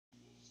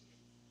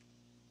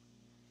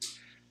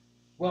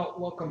Well,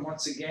 welcome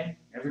once again,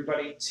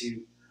 everybody,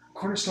 to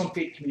Cornerstone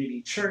Faith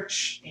Community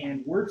Church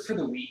and Word for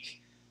the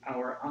Week,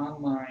 our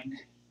online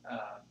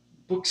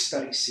book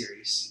study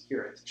series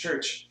here at the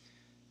church.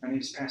 My name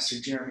is Pastor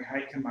Jeremy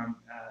Heitcomb. I'm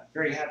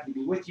very happy to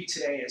be with you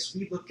today as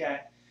we look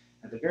at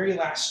the very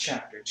last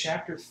chapter,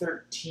 chapter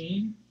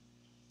 13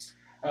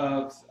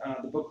 of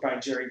the book by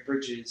Jerry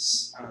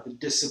Bridges, The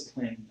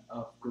Discipline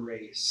of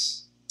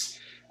Grace.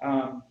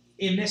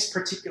 In this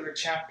particular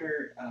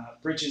chapter,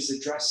 Bridges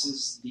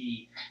addresses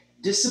the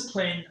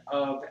discipline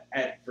of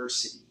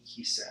adversity,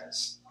 he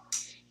says.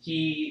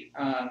 He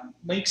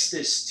links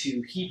this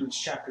to Hebrews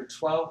chapter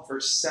 12,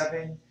 verse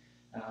 7,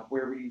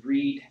 where we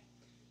read,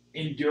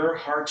 "Endure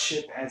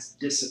hardship as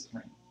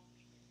discipline.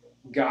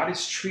 God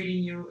is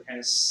treating you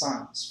as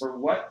sons, for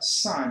what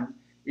son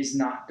is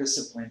not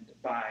disciplined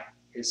by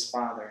his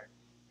father?"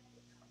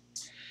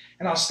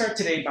 And I'll start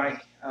today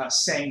by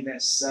saying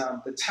this.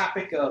 The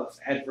topic of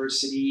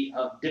adversity,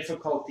 of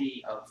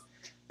difficulty, of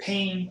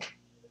pain,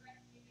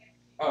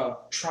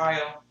 of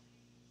trial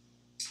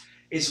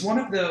is one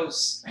of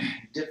those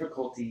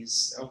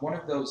difficulties, one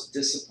of those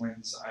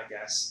disciplines, I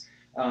guess,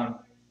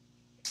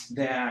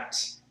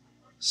 that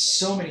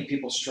so many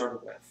people struggle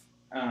with.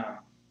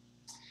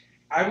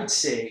 I would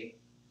say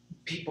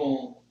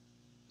people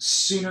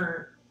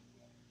sooner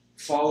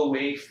fall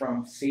away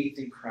from faith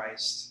in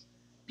Christ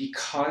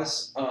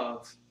because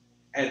of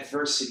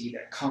adversity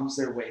that comes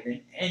their way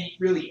than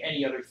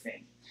any other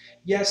thing.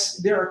 Yes,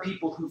 there are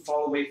people who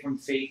fall away from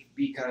faith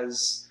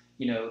because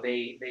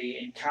they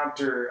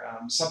encounter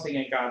something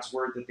in God's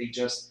word that they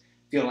just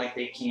feel like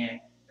they can't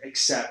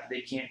accept,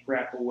 they can't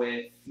grapple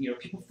with.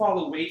 People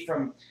fall away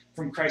from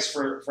Christ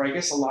for I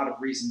guess a lot of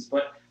reasons.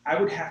 But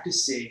I would have to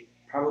say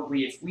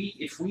probably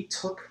if we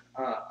took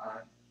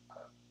a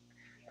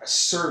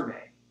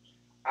survey,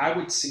 I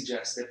would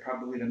suggest that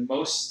probably the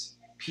most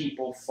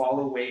people fall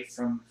away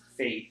from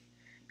faith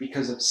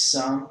because of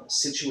some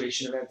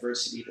situation of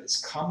adversity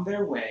that's come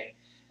their way,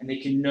 and they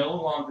can no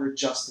longer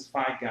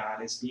justify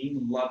God as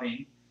being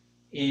loving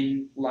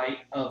in light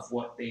of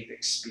what they've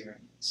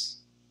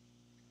experienced.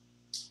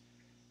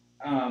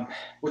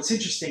 What's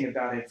interesting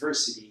about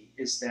adversity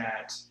is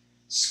that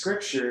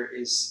Scripture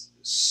is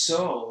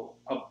so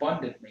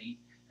abundantly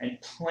and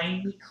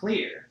plainly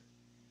clear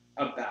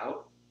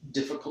about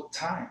difficult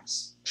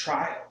times,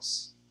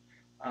 trials.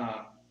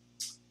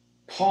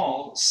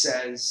 Paul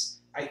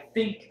says, I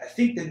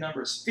think the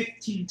number is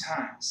 15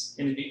 times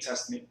in the New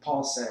Testament,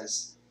 Paul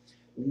says,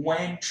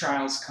 when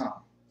trials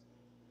come,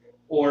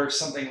 or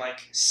something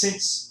like,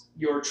 since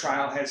your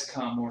trial has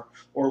come,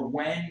 or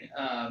when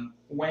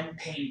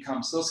pain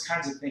comes, those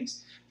kinds of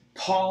things.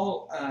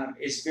 Paul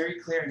is very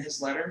clear in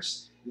his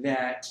letters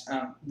that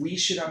we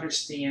should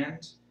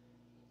understand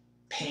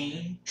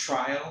pain,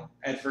 trial,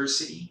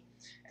 adversity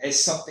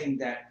as something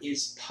that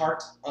is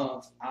part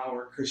of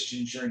our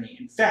Christian journey.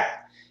 In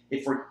fact,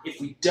 if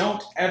we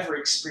don't ever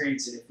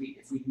experience it,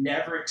 if we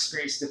never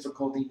experience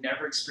difficulty,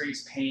 never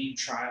experience pain,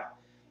 trial,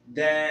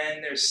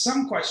 then there's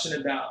some question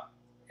about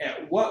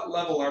at what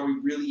level are we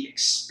really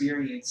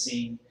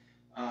experiencing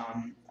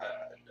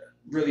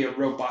really a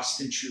robust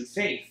and true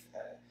faith.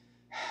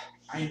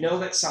 I know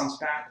that sounds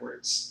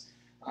backwards,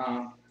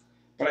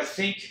 but I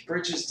think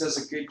Bridges does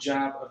a good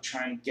job of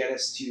trying to get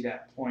us to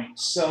that point.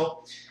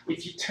 So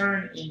if you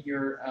turn in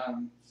your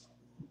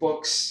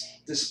books,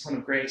 Discipline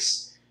of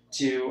Grace,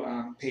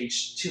 to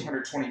page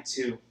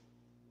 222,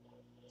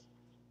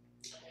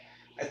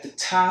 at the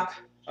top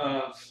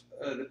of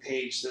the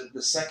page,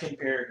 the second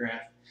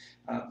paragraph,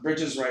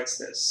 Bridges writes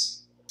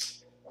this: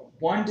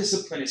 "One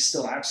discipline is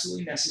still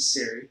absolutely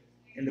necessary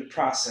in the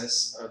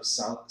process of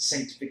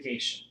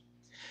sanctification,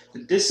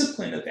 the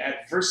discipline of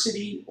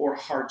adversity or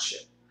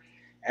hardship.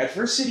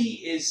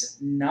 Adversity is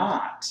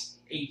not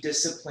a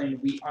discipline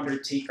we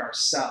undertake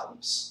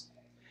ourselves,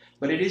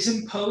 but it is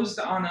imposed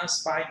on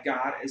us by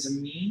God as a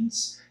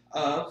means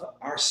of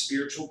our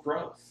spiritual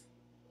growth.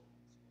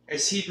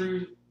 As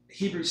Hebrews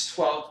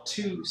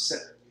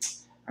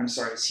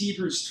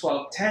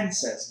 12:10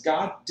 says,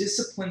 God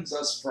disciplines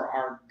us for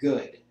our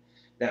good,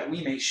 that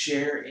we may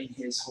share in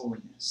his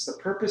holiness. The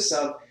purpose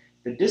of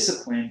the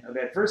discipline of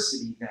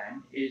adversity,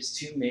 then, is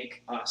to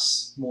make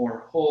us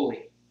more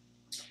holy."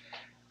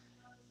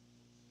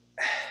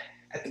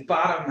 At the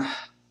bottom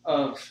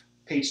of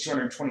page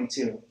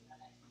 222,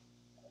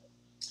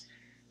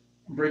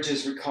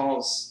 Bridges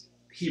recalls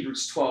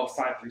Hebrews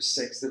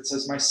 12:5-6 that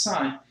says, "My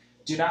son,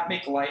 do not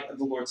make light of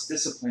the Lord's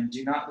discipline.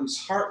 Do not lose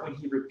heart when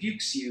he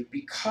rebukes you,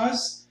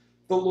 because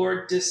the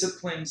Lord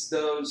disciplines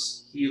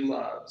those he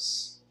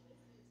loves,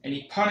 and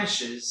he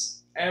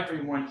punishes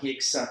everyone he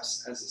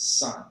accepts as a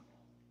son."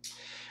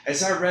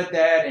 As I read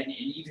that, and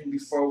even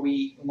before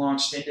we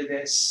launched into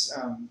this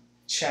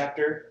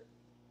chapter,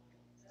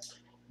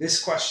 this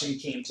question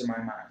came to my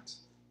mind.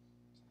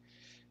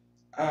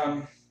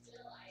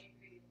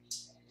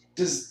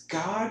 Does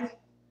God...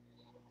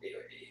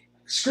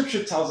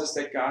 Scripture tells us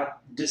that God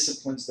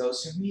disciplines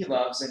those whom he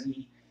loves, and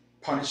he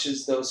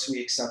punishes those who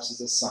he accepts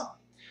as a son.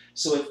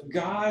 So if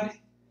God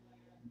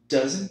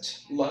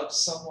doesn't love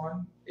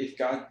someone, if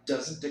God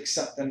doesn't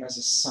accept them as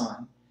a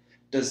son,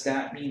 does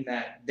that mean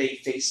that they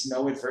face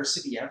no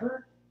adversity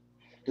ever?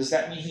 Does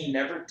that mean he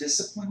never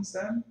disciplines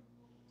them?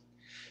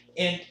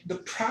 And the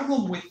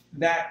problem with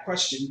that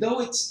question, though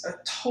it's a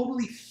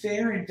totally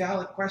fair and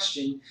valid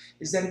question,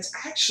 is that it's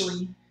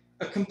actually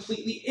a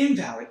completely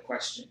invalid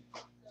question.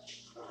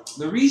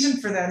 The reason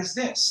for that is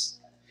this.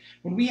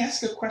 When we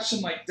ask a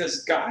question like,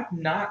 does God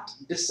not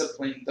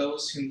discipline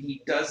those whom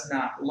he does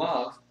not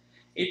love,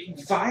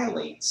 it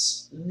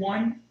violates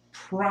one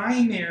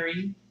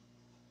primary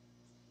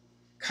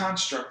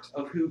construct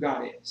of who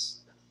God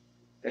is,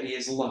 that he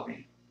is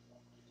loving.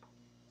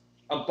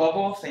 Above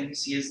all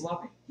things, he is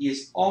loving. He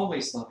is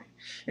always loving.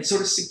 And so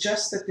to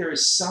suggest that there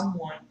is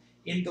someone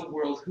in the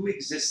world who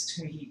exists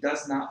whom he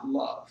does not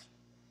love,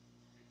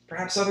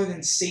 perhaps other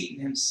than Satan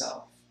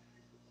himself,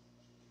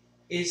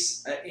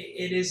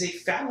 it is a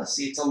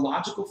fallacy. It's a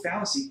logical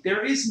fallacy.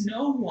 There is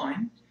no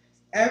one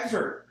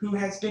ever who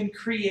has been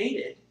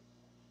created,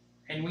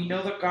 and we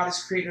know that God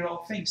has created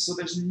all things, so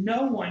there's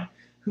no one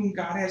whom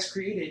God has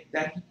created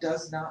that he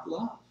does not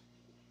love.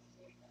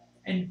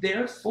 And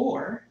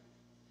therefore,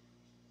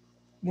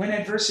 when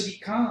adversity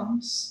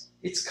comes,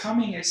 it's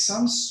coming as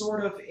some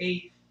sort of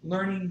a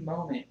learning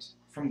moment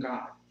from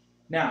God.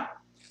 Now,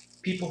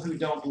 people who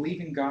don't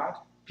believe in God,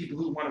 people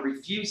who want to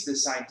refuse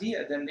this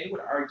idea, then they would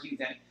argue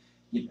that,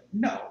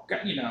 no,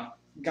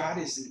 God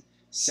isn't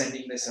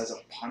sending this as a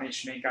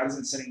punishment. God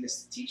isn't sending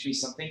this to teach me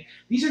something.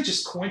 These are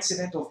just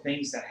coincidental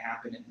things that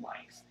happen in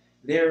life.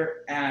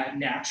 They're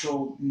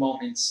natural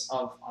moments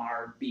of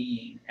our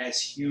being as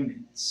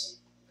humans.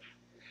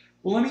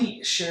 Well, let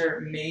me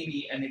share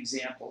maybe an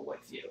example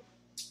with you.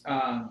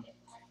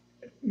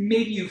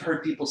 Maybe you've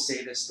heard people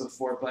say this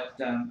before, but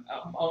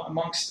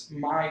amongst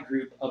my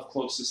group of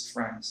closest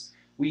friends,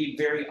 we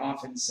very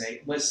often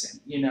say, listen,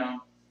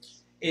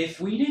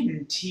 if we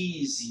didn't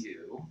tease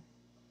you,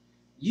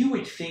 you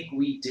would think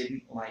we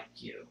didn't like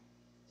you.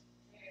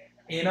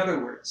 In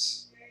other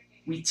words,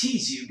 we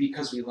tease you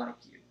because we like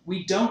you.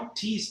 We don't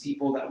tease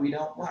people that we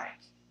don't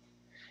like.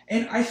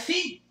 And I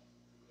think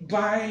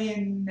by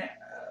and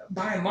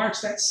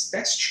large,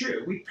 that's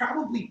true. We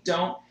probably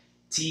don't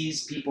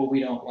tease people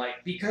we don't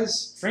like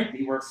because,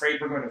 frankly, we're afraid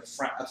we're going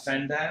to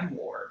offend them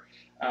or,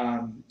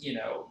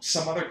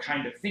 some other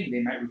kind of thing.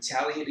 They might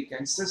retaliate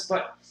against us.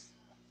 But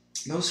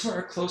those who are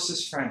our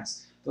closest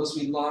friends, those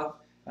we love,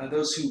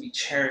 those who we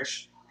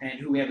cherish, and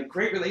who we have a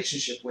great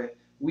relationship with,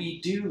 we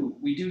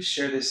do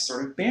share this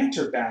sort of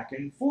banter back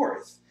and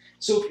forth.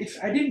 So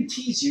if I didn't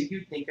tease you,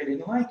 you'd think I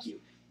didn't like you.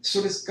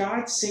 So does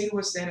God say to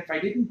us then, if I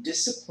didn't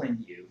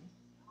discipline you,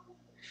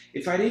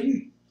 if I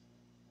didn't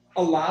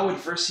allow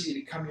adversity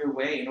to come your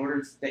way in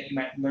order that you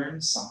might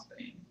learn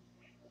something,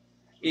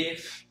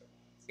 if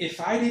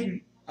I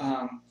didn't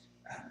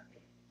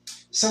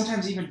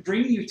sometimes even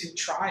bring you to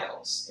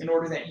trials in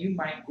order that you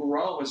might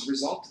grow as a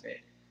result of it,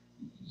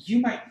 you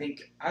might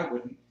think I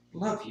wouldn't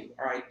love you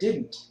or I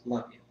didn't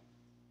love you.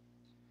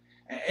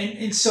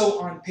 And so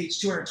on page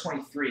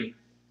 223,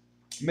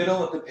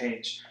 middle of the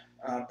page,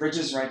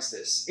 Bridges writes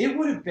this: it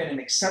would have been an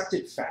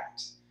accepted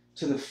fact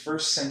to the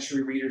first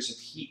century readers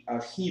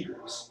of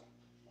Hebrews,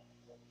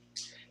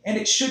 and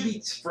it should be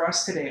for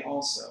us today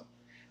also,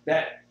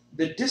 that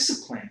the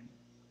discipline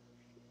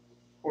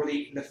or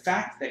the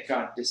fact that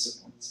God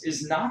disciplines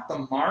is not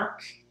the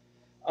mark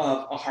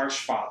of a harsh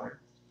father,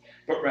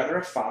 but rather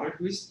a father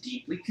who is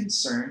deeply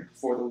concerned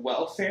for the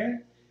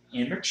welfare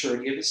and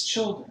maturity of his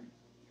children.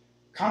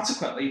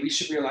 Consequently, we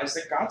should realize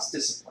that God's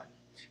discipline,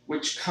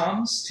 which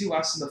comes to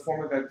us in the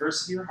form of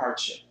adversity or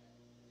hardship,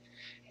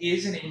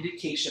 is an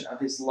indication of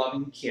his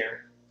loving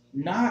care,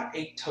 not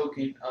a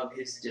token of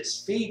his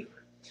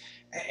disfavor.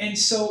 And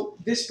so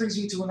this brings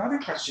me to another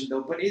question,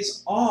 though, but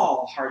is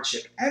all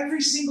hardship,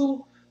 every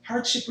single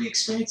hardship we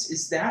experience,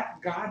 is that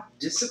God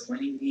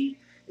disciplining me?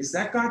 Is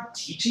that God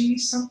teaching me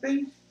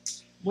something?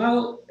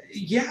 Well,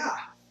 yeah.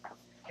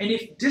 And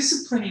if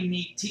disciplining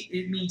me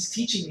it means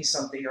teaching me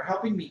something or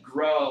helping me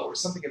grow or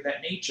something of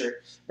that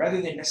nature,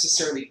 rather than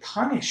necessarily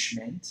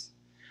punishment,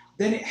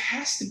 then it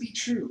has to be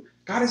true.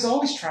 God is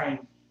always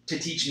trying to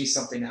teach me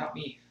something, to help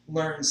me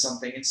learn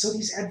something. And so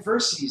these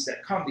adversities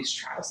that come, these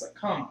trials that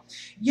come,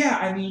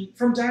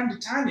 from time to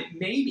time, it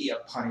may be a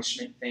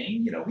punishment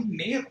thing. We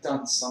may have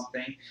done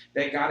something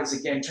that God is,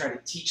 again, trying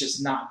to teach us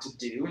not to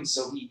do. And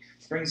so he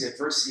brings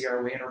adversity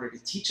our way in order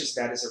to teach us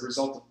that as a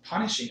result of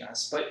punishing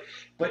us. But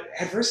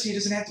adversity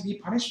doesn't have to be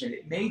punishment.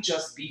 It may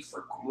just be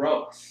for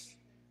growth.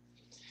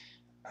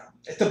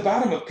 At the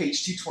bottom of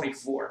page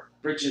 224,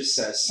 Bridges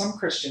says, some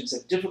Christians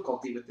have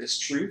difficulty with this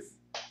truth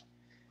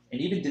and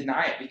even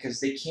deny it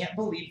because they can't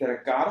believe that a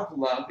God of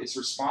love is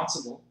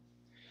responsible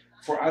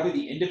for either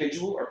the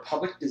individual or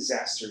public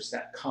disasters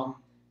that come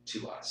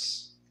to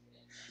us.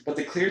 But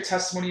the clear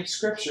testimony of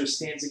Scripture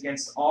stands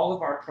against all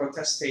of our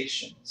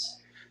protestations.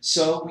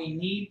 So we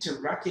need to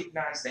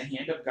recognize the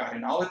hand of God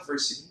in all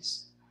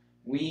adversities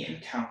we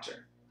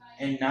encounter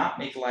and not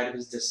make light of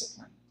his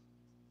discipline.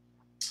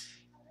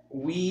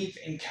 We've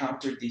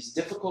encountered these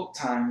difficult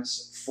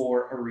times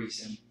for a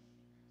reason.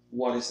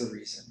 What is the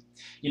reason?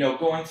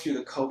 Going through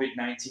the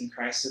COVID-19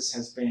 crisis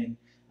has been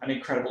an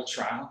incredible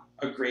trial,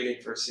 a great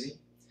adversity.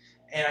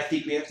 And I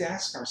think we have to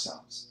ask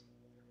ourselves,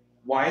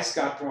 why has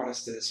God brought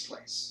us to this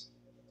place?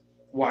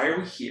 Why are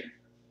we here?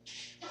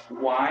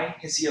 Why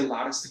has he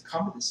allowed us to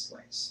come to this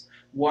place?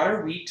 What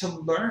are we to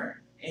learn?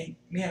 And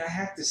man, I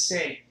have to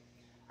say,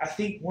 I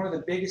think one of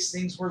the biggest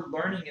things we're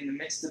learning in the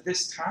midst of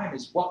this time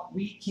is what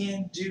we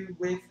can do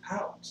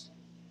without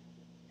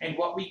and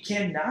what we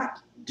cannot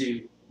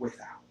do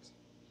without.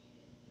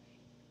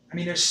 I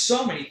mean, there's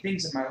so many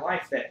things in my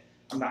life that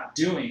I'm not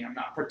doing, I'm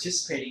not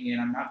participating in,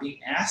 I'm not being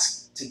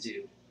asked to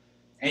do.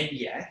 And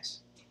yet,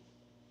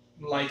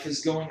 life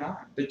is going on.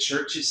 The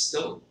church is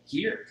still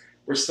here.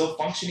 We're still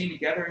functioning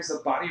together as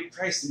the body of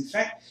Christ. In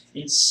fact,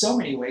 in so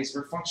many ways,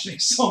 we're functioning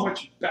so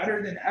much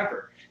better than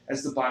ever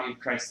as the body of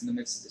Christ in the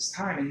midst of this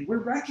time. And we're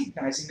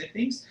recognizing the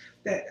things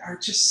that are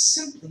just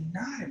simply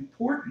not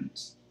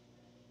important.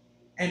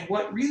 And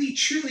what really,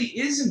 truly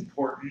is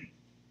important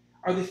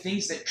are the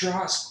things that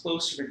draw us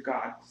closer to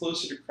God,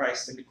 closer to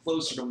Christ, and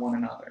closer to one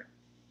another.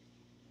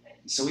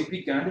 So we've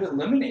begun to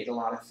eliminate a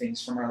lot of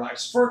things from our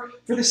lives for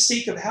the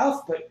sake of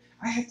health, but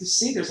I have to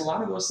say there's a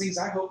lot of those things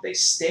I hope they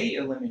stay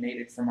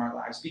eliminated from our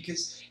lives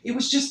because it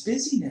was just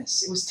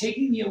busyness. It was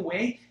taking me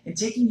away and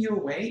taking you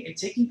away and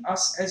taking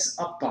us as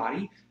a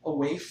body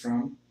away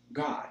from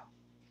God.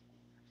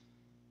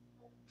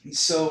 And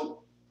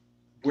so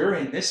we're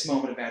in this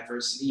moment of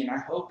adversity, and I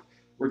hope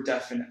we're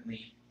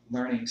definitely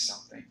learning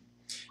something.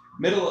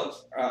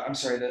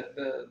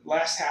 The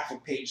last half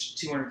of page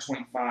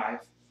 225,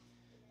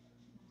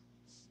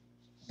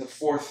 the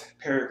fourth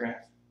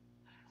paragraph,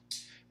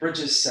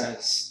 Bridges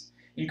says,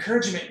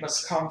 encouragement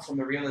must come from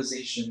the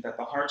realization that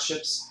the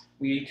hardships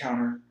we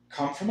encounter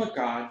come from a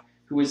God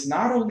who is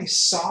not only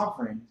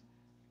sovereign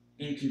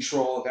in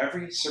control of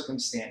every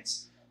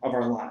circumstance of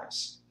our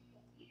lives,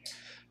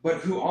 but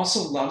who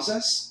also loves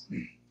us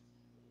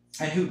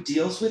and who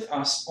deals with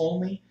us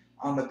only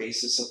on the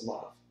basis of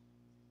love.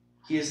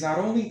 He is not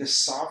only the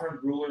sovereign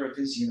ruler of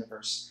his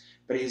universe,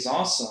 but he is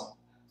also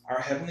our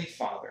Heavenly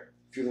Father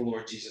through the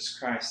Lord Jesus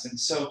Christ. And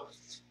so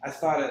I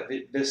thought of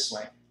it this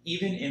way.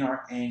 Even in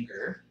our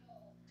anger,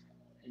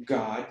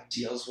 God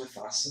deals with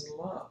us in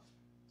love.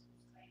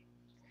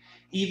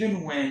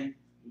 Even when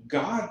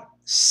God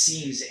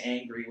seems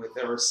angry with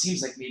us, or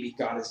seems like maybe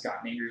God has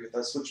gotten angry with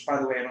us, which, by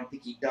the way, I don't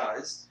think he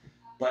does,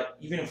 but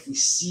even if we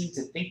seem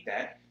to think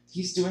that,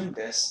 he's doing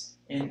this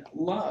in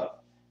love.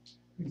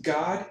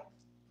 God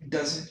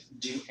doesn't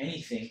do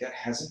anything that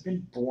hasn't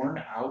been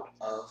born out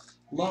of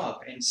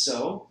love. And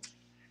so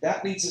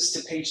that leads us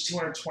to page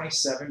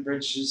 227.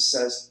 Bridges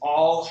says,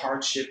 all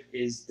hardship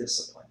is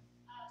discipline.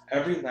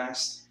 Every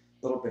last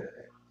little bit of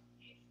it.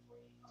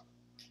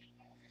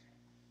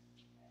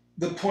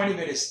 The point of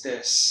it is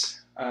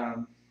this.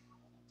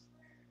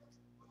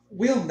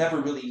 We'll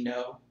never really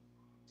know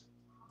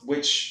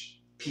which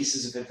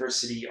pieces of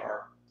adversity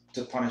are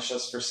to punish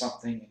us for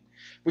something,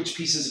 which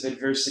pieces of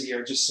adversity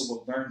are just so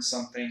we'll learn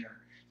something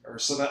or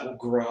so that we'll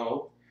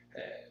grow.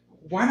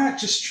 Why not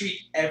just treat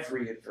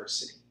every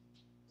adversity,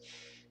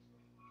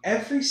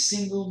 every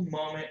single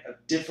moment of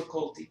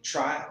difficulty,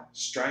 trial,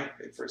 strife,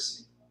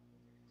 adversity,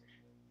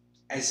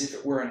 as if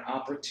it were an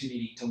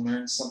opportunity to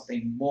learn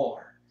something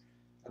more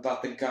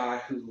about the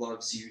God who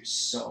loves you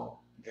so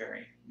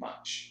very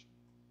much?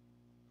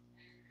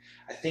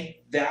 I think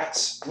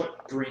that's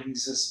what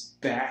brings us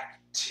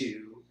back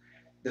to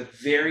the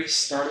very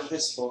start of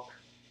this book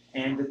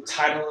and the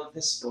title of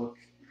this book,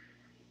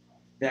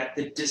 that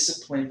the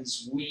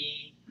disciplines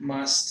we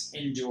must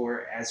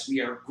endure as we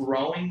are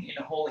growing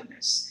in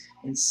holiness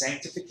and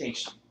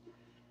sanctification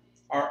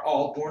are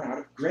all born out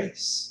of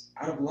grace,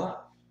 out of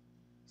love.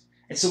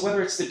 And so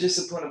whether it's the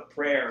discipline of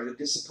prayer, or the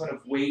discipline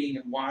of waiting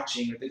and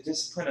watching, or the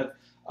discipline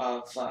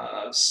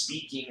of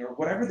speaking, or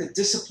whatever the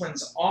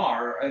disciplines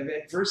are of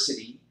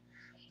adversity,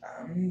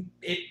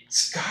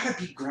 it's got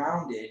to be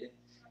grounded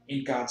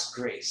in God's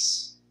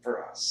grace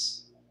for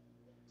us.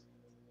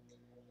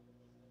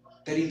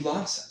 That he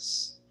loves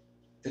us.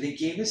 That he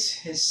gave us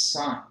his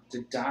son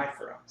to die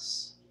for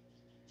us.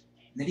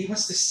 And that he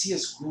wants to see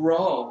us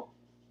grow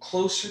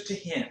closer to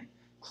him,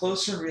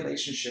 closer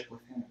relationship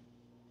with him.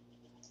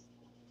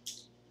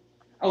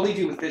 I'll leave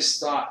you with this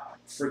thought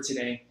for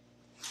today.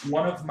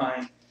 One of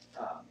my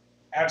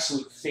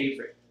absolute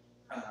favorite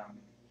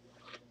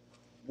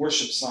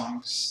worship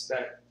songs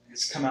that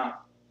has come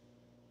out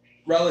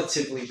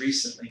relatively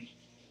recently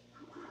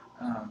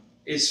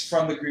is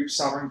from the group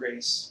Sovereign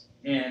Grace,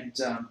 and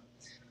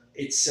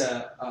it's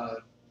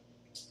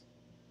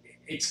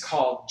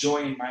called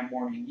Joy in My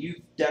Morning.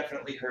 You've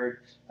definitely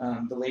heard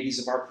the ladies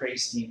of our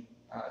praise team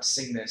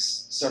sing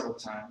this several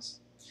times.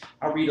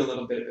 I'll read a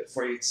little bit of it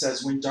for you. It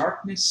says, when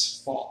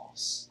darkness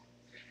falls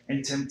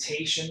and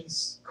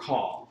temptations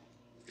call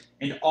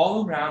and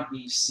all around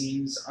me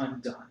seems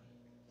undone,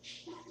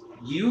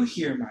 you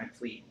hear my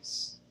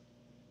pleas,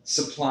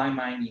 supply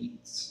my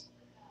needs,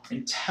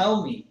 and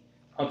tell me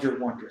of your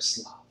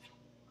wondrous love.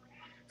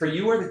 For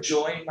you are the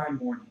joy in my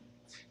morning.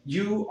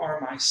 You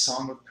are my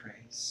song of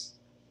praise.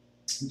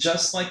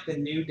 Just like the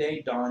new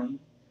day dawning,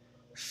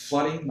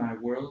 flooding my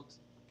world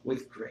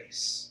with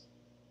grace.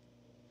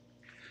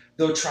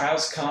 Though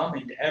trials come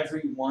and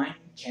every one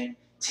can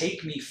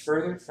take me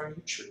further from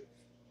your truth,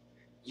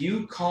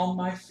 you calm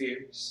my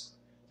fears,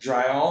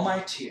 dry all my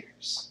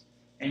tears,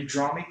 and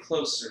draw me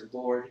closer,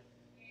 Lord,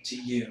 to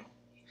you.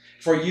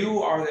 For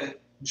you are the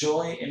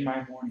joy in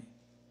my morning.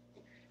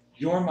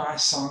 You're my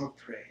song of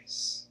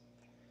praise,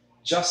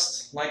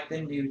 just like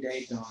the new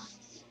day dawning,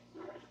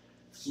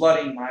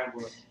 flooding my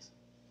world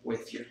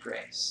with your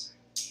grace.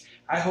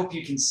 I hope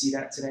you can see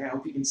that today. I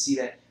hope you can see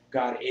that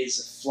God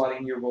is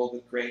flooding your world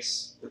with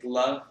grace, with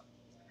love.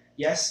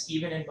 Yes,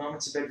 even in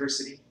moments of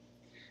adversity.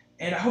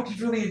 And I hope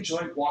you've really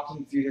enjoyed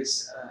walking through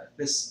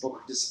this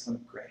book, Discipline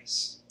of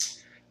Grace.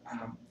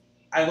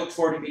 I look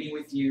forward to meeting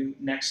with you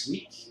next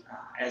week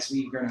as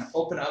we're going to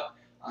open up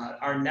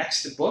our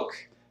next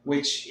book,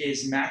 which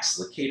is Max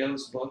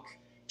Lucado's book,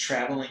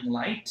 Traveling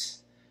Light.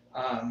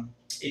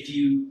 If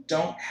you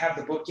don't have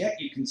the book yet,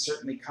 you can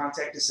certainly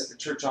contact us at the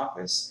church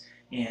office,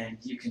 and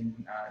you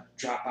can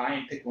drop by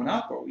and pick one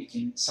up, or we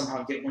can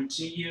somehow get one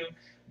to you.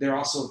 They're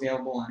also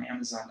available on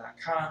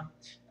Amazon.com,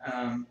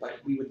 but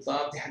we would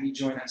love to have you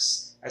join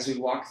us as we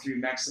walk through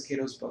Max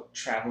Lucado's book,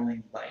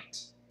 Traveling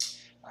Light,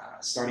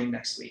 starting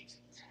next week.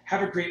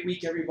 Have a great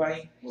week,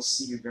 everybody. We'll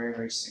see you very,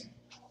 very soon.